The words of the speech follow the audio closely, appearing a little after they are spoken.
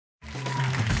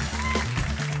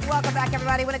Welcome back,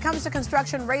 everybody. When it comes to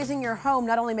construction, raising your home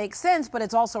not only makes sense, but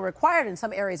it's also required in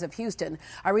some areas of Houston.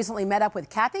 I recently met up with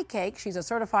Kathy Cake. She's a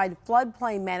certified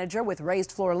floodplain manager with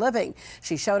Raised Floor Living.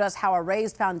 She showed us how a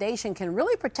raised foundation can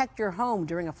really protect your home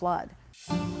during a flood.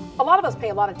 A lot of us pay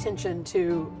a lot of attention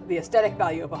to the aesthetic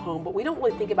value of a home, but we don't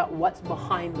really think about what's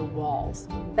behind the walls.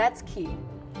 That's key.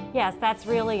 Yes, that's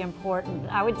really important.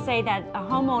 I would say that a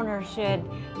homeowner should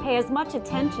pay as much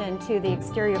attention to the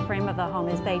exterior frame of the home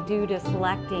as they do to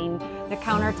selecting the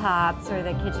countertops or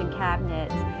the kitchen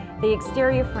cabinets. The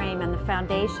exterior frame and the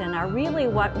foundation are really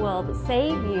what will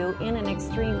save you in an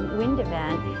extreme wind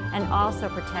event and also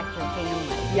protect your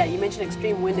family. Yeah, you mentioned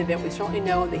extreme wind event. We certainly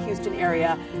know in the Houston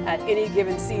area at any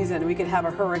given season we could have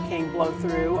a hurricane blow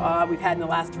through. We've had in the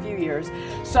last few years.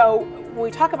 So when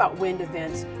we talk about wind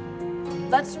events,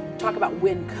 let's talk about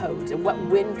wind codes and what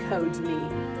wind codes mean.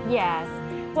 Yes.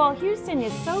 Well, Houston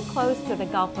is so close to the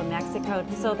Gulf of Mexico,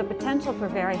 so the potential for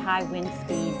very high wind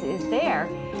speeds is there.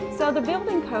 So the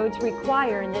building codes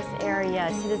require in this area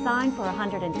to design for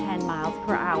 110 miles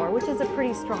per hour, which is a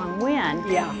pretty strong wind.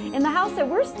 Yeah. In the house that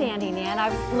we're standing in,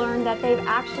 I've learned that they've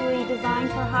actually designed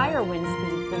for higher wind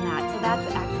speeds than that. So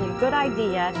that's actually a good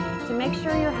idea to make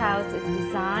sure your house is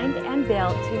designed and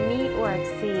built to meet or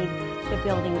exceed the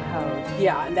building codes.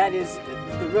 Yeah, and that is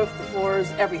the roof, the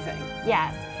floors, everything.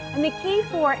 Yes. And the key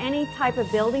for any type of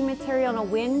building material in a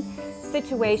wind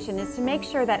situation is to make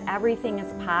sure that everything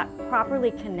is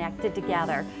properly connected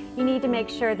together. You need to make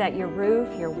sure that your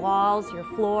roof, your walls, your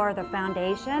floor, the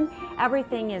foundation,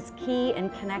 everything is key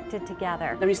and connected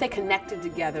together. Now, when you say connected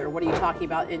together, what are you talking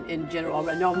about in general?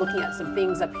 I know I'm looking at some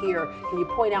things up here. Can you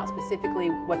point out specifically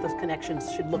what those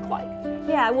connections should look like?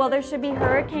 Yeah, well, there should be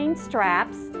hurricane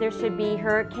straps. There should be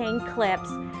hurricane clips.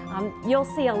 You'll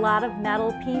see a lot of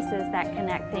metal pieces that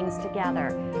connect things together.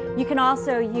 You can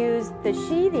also use the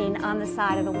sheathing on the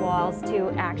side of the walls to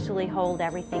actually hold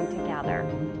everything together.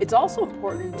 It's also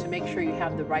important to make sure you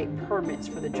have the right permits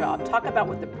for the job. Talk about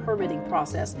what the permitting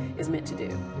process is meant to do.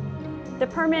 The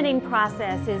permitting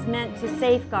process is meant to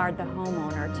safeguard the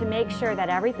homeowner, to make sure that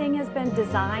everything has been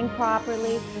designed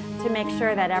properly, to make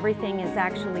sure that everything is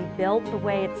actually built the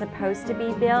way it's supposed to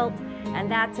be built, and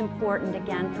that's important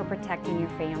again for protecting your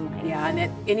family. Yeah, and at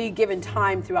any given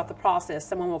time throughout the process,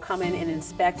 someone will come in and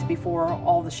inspect before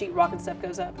all the sheetrock and stuff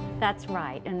goes up? That's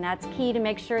right, and that's key to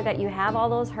make sure that you have all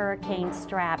those hurricane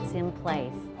straps in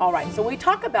place. All right, so when we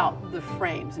talk about the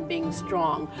frames and being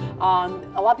strong,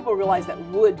 a lot of people realize that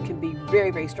wood can be very,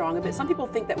 very strong, but some people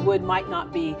think that wood might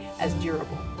not be as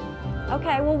durable.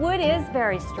 Okay, well, wood is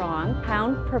very strong.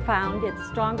 Pound per pound, it's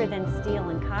stronger than steel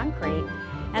and concrete.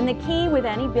 And the key with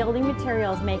any building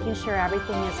material is making sure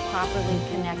everything is properly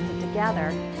connected together.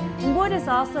 And wood is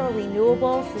also a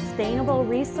renewable, sustainable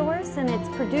resource, and it's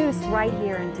produced right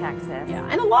here in Texas. Yeah,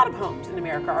 and a lot of homes in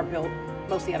America are built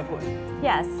mostly out of wood.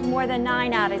 Yes, more than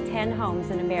 9 out of 10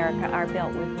 homes in America are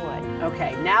built with wood.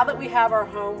 Okay, now that we have our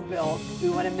home built, we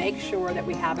want to make sure that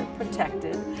we have it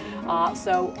protected.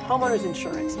 So homeowners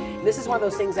insurance, this is one of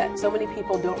those things that so many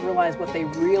people don't realize what they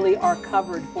really are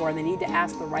covered for, and they need to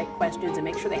ask the right questions and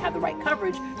make sure they have the right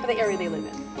coverage for the area they live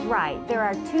in. Right, there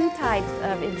are 2 types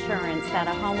of insurance that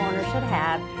a homeowner should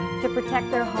have to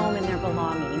protect their home and their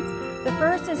belongings. The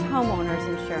first is homeowners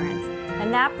insurance,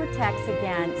 and that protects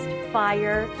against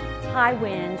fire, high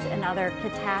winds, and other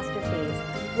catastrophes.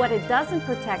 What it doesn't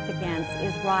protect against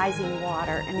is rising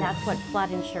water, and that's what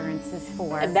flood insurance is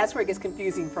for. And that's where it gets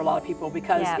confusing for a lot of people,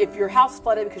 because Yeah. if your house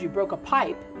flooded because you broke a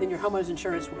pipe, then your homeowner's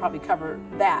insurance will probably cover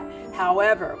that.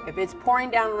 However, if it's pouring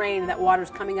down rain and that water's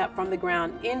coming up from the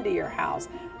ground into your house,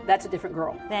 that's a different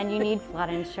girl. Then you need flood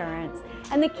insurance.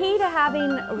 And the key to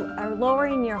having or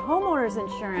lowering your homeowner's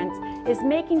insurance is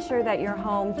making sure that your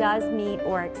home does meet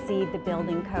or exceed the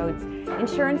building codes.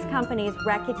 Insurance companies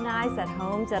recognize that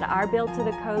homes that are built to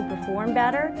the code perform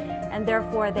better, and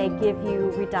therefore they give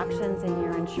you reductions in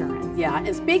your insurance. Yeah,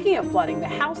 and speaking of flooding, the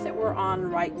house that we're on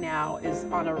right now is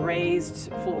on a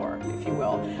raised floor, if you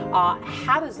will.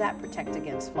 How does that protect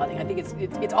against flooding? I think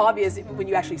it's obvious when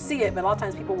you actually see it, but a lot of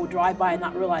times people will drive by and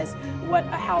not realize what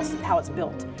a house, how it's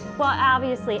built. Well,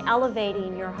 obviously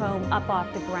elevating your home up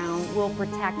off the ground will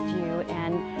protect you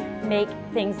and make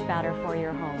things better for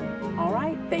your home. All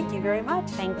right, thank you very much.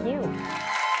 Thank you.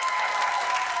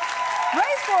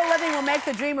 Raised Floor Living will make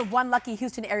the dream of one lucky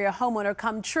Houston area homeowner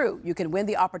come true. You can win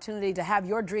the opportunity to have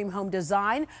your dream home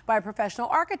designed by a professional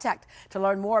architect. To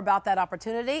learn more about that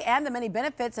opportunity and the many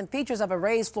benefits and features of a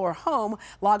raised floor home,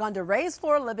 log on to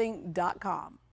raisefloorliving.com.